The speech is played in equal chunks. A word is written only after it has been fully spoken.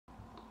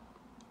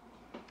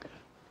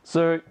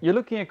So you're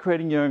looking at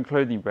creating your own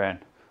clothing brand.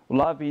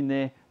 Well, I've been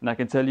there and I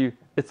can tell you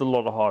it's a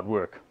lot of hard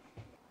work.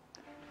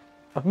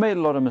 I've made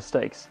a lot of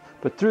mistakes,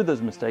 but through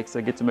those mistakes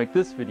I get to make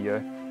this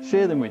video,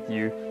 share them with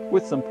you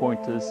with some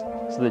pointers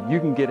so that you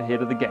can get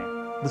ahead of the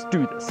game. Let's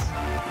do this.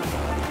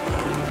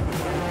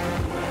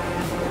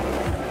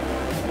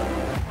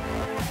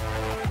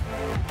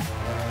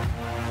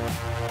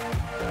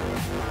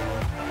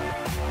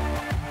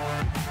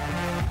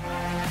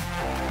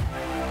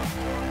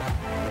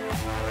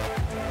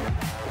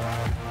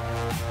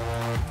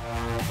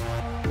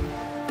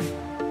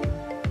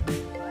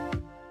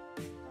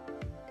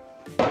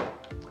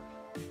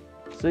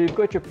 So you've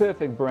got your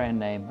perfect brand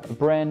name, a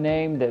brand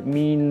name that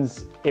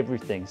means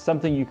everything,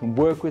 something you can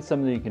work with,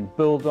 something you can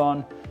build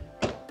on.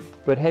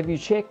 But have you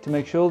checked to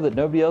make sure that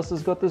nobody else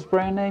has got this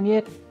brand name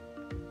yet?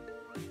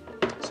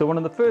 So one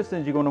of the first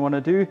things you're going to want to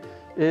do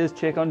is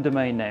check on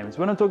domain names.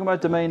 When I'm talking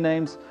about domain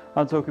names,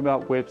 I'm talking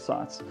about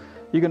websites.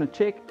 You're going to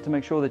check to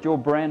make sure that your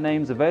brand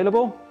name's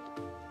available.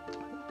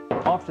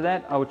 After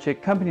that, I would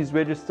check companies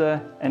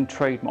register and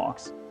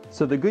trademarks.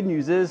 So the good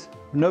news is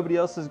nobody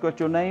else has got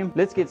your name.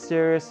 Let's get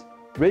serious.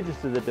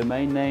 Register the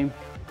domain name,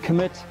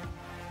 commit,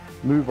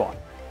 move on.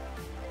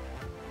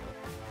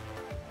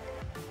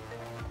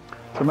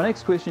 So my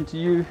next question to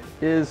you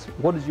is,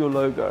 what is your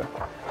logo?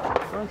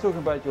 When I'm talking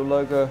about your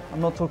logo,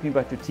 I'm not talking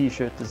about your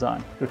t-shirt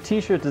design. Your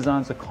t-shirt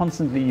designs are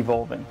constantly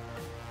evolving.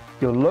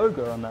 Your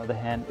logo, on the other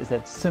hand, is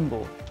that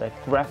symbol, that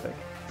graphic,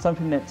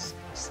 something that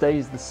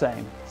stays the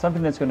same,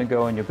 something that's going to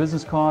go on your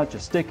business cards, your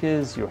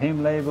stickers, your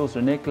hem labels,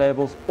 your neck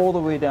labels, all the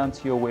way down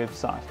to your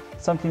website,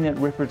 something that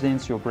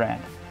represents your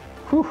brand.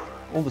 Whew.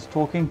 All this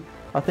talking,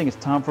 I think it's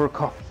time for a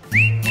coffee.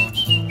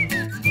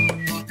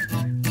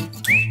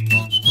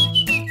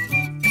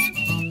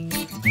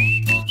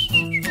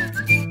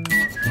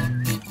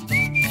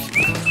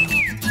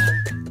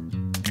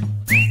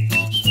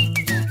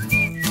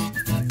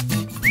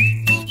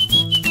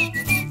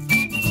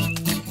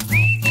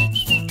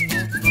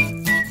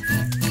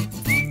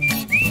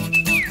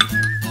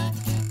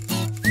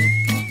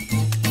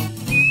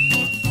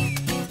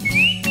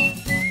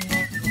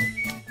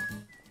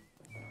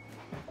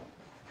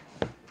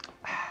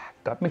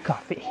 Got me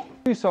coffee.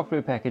 Two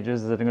software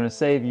packages that are going to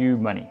save you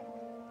money.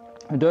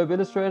 Adobe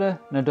Illustrator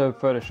and Adobe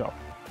Photoshop.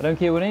 I don't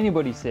care what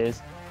anybody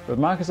says, but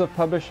Microsoft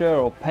Publisher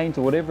or Paint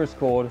or whatever it's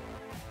called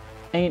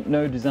ain't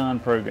no design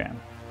program.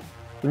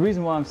 The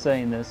reason why I'm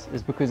saying this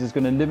is because it's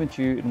going to limit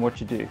you in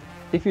what you do.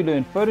 If you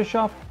learn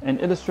Photoshop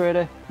and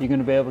Illustrator, you're going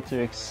to be able to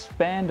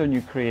expand on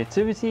your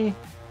creativity.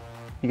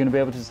 You're going to be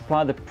able to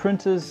supply the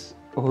printers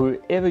or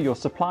whoever your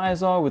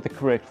suppliers are with the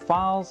correct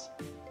files.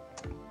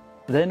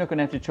 They're not going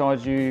to have to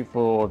charge you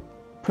for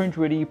print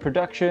ready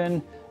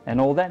production and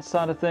all that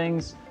side of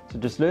things. So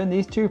just learn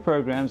these two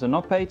programs. I'm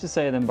not paid to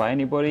say them by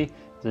anybody.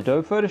 It's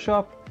Adobe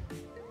Photoshop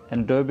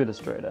and Adobe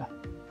Illustrator.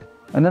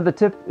 Another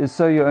tip is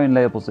sew your own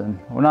labels in.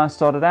 When I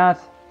started out,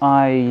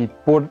 I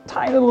bought a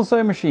tiny little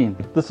sewing machine.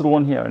 This little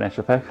one here in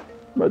actual fact,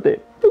 right there.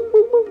 Boom,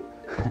 boom,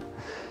 boom.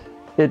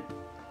 It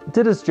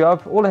did its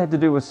job. All I had to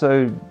do was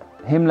sew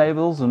hem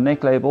labels or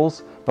neck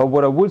labels. But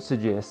what I would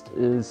suggest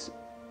is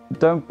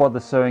don't bother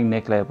sewing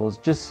neck labels.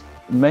 Just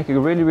make a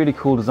really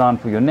cool design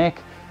for your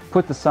neck,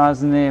 put the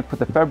size in there, put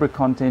the fabric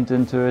content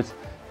into it,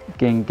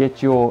 again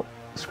get your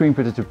screen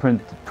printer to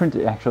print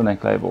the actual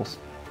neck labels.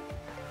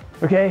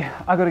 Okay,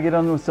 I gotta get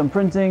on with some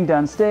printing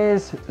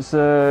downstairs,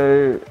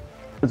 so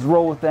let's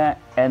roll with that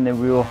and then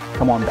we'll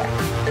come on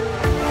back.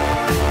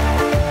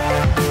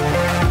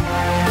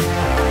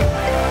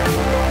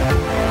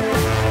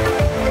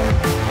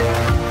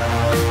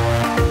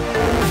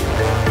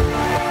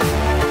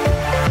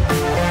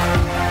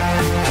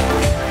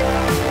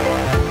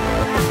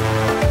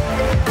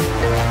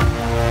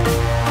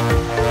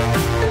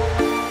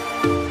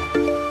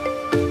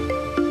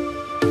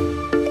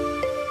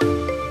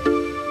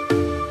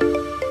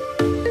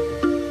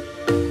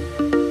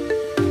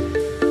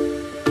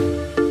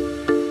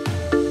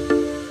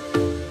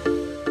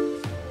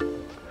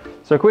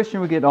 So a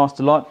question we get asked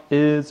a lot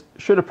is,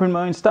 should I print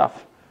my own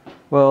stuff?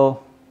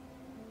 Well,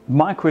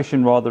 my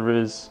question rather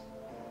is,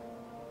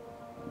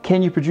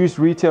 can you produce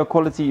retail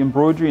quality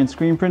embroidery and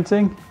screen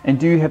printing? And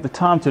do you have the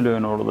time to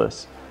learn all of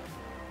this?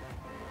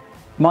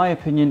 My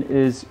opinion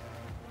is,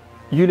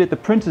 you let the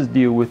printers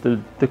deal with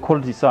the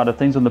quality side of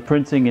things on the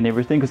printing and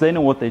everything, because they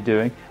know what they're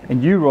doing,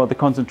 and you rather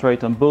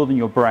concentrate on building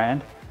your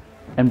brand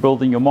and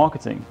building your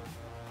marketing.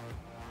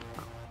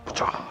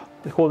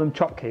 They call them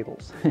chop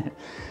cables.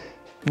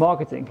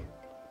 Marketing.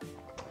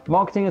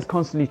 Marketing is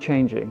constantly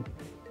changing.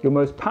 Your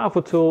most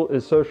powerful tool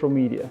is social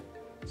media.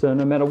 So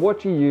no matter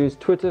what you use,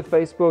 Twitter,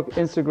 Facebook,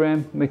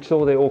 Instagram, make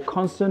sure they're all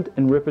constant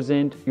and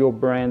represent your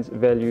brand's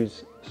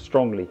values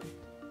strongly.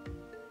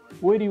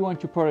 Where do you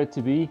want your product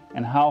to be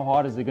and how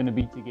hard is it going to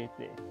be to get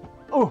there?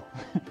 Oh,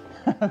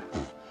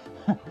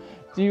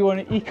 do you want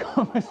an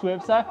e-commerce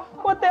website?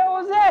 What the hell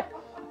was that?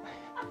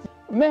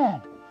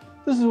 Man,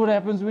 this is what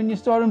happens when you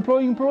start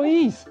employing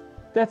employees.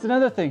 That's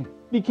another thing.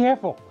 Be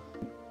careful.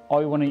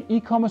 Are you wanting an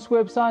e-commerce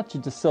website to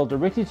just sell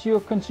directly to your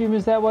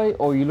consumers that way,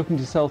 or are you looking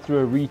to sell through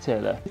a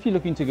retailer? If you're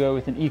looking to go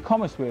with an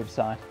e-commerce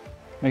website,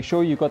 make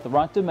sure you've got the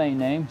right domain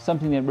name,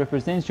 something that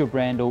represents your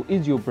brand or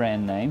is your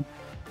brand name.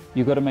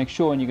 You've got to make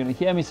sure, and you're going to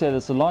hear me say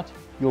this a lot,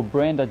 your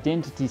brand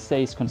identity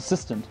stays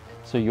consistent.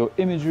 So your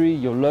imagery,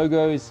 your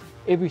logos,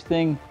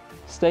 everything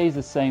stays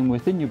the same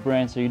within your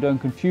brand so you don't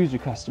confuse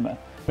your customer.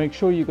 Make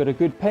sure you've got a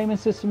good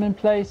payment system in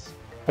place.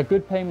 A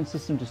good payment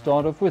system to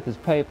start off with is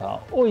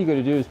PayPal. All you got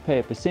to do is pay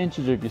a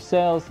percentage of your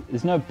sales.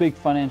 There's no big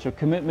financial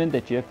commitment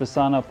that you have to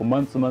sign up for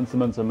months and months and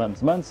months and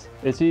months and months.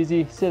 It's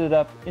easy, set it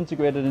up,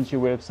 integrate it into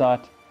your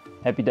website.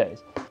 Happy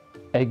days.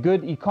 A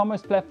good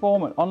e-commerce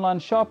platform, an online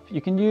shop you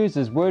can use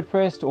is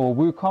WordPress or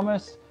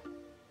WooCommerce.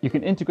 You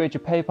can integrate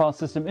your PayPal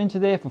system into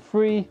there for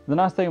free. The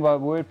nice thing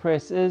about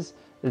WordPress is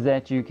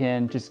that you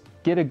can just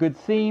get a good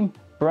theme,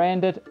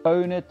 brand it,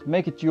 own it,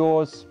 make it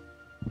yours.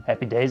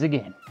 Happy days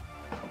again.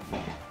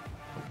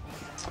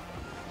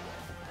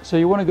 So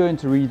you want to go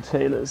into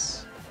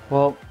retailers.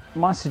 Well,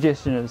 my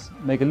suggestion is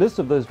make a list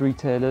of those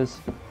retailers,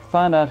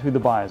 find out who the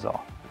buyers are.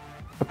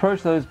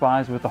 Approach those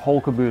buyers with the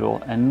whole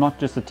caboodle and not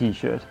just a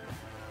t-shirt.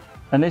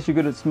 Unless you're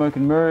good at smoke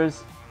and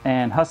mirrors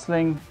and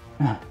hustling,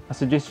 I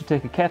suggest you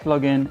take a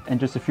catalog in and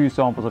just a few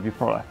samples of your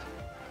product.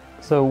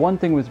 So one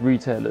thing with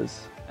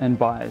retailers and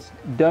buyers,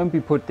 don't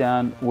be put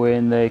down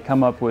when they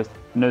come up with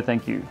no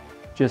thank you.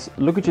 Just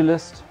look at your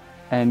list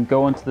and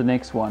go on to the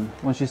next one.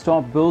 Once you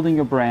start building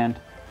your brand,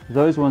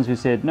 those ones who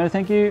said no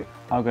thank you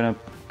are going to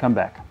come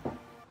back.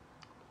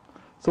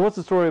 So what's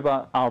the story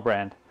about our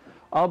brand?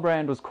 Our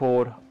brand was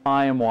called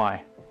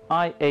IAMWhy.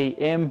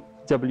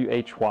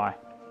 IAMWHY.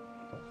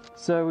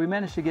 So we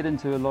managed to get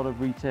into a lot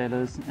of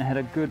retailers and had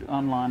a good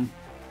online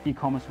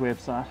e-commerce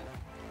website,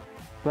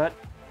 but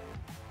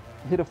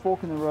hit a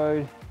fork in the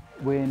road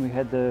when we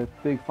had the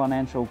big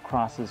financial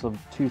crisis of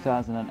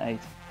 2008,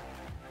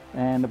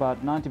 and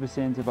about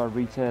 90% of our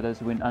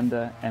retailers went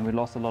under and we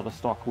lost a lot of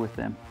stock with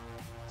them.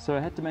 So I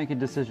had to make a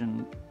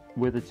decision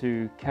whether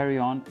to carry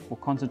on or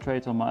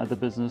concentrate on my other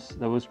business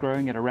that was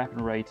growing at a rapid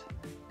rate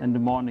and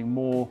demanding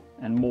more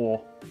and more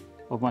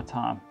of my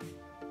time.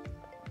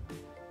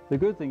 The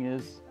good thing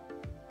is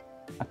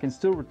I can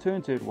still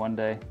return to it one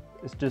day.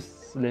 It's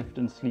just left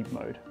in sleep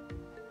mode.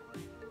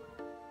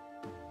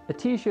 A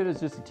t-shirt is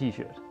just a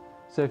t-shirt.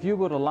 So if you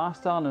build a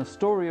lifestyle and a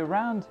story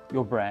around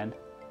your brand,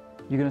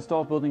 you're going to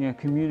start building a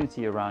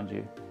community around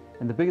you.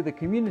 And the bigger the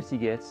community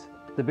gets,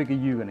 the bigger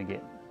you're going to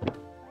get.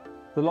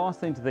 The last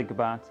thing to think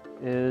about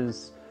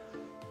is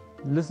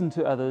listen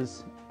to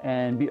others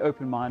and be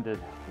open-minded.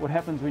 What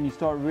happens when you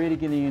start really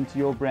getting into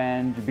your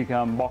brand, you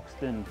become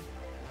boxed in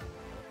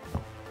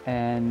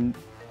and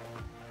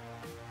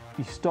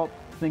you stop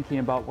thinking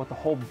about what the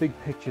whole big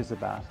picture is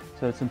about.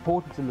 So it's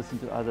important to listen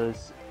to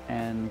others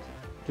and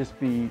just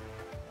be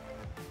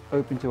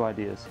open to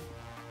ideas.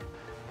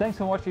 Thanks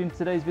for watching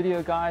today's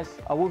video, guys.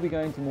 I will be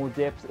going into more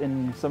depth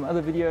in some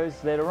other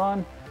videos later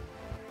on,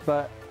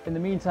 but in the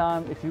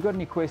meantime, if you've got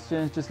any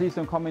questions, just leave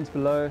some comments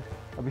below.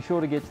 I'll be sure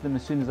to get to them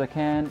as soon as I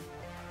can.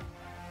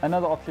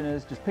 Another option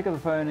is just pick up the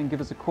phone and give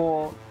us a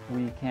call.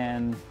 We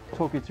can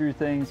talk you through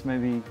things,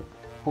 maybe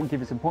give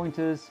you some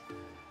pointers.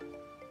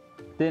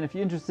 Then if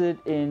you're interested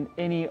in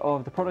any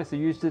of the products I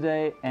used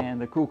today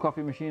and the cool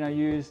coffee machine I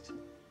used,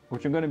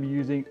 which I'm going to be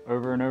using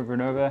over and over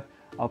and over,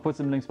 I'll put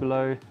some links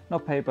below,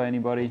 not paid by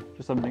anybody,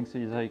 just some links so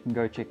you can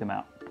go check them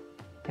out.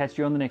 Catch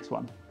you on the next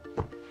one.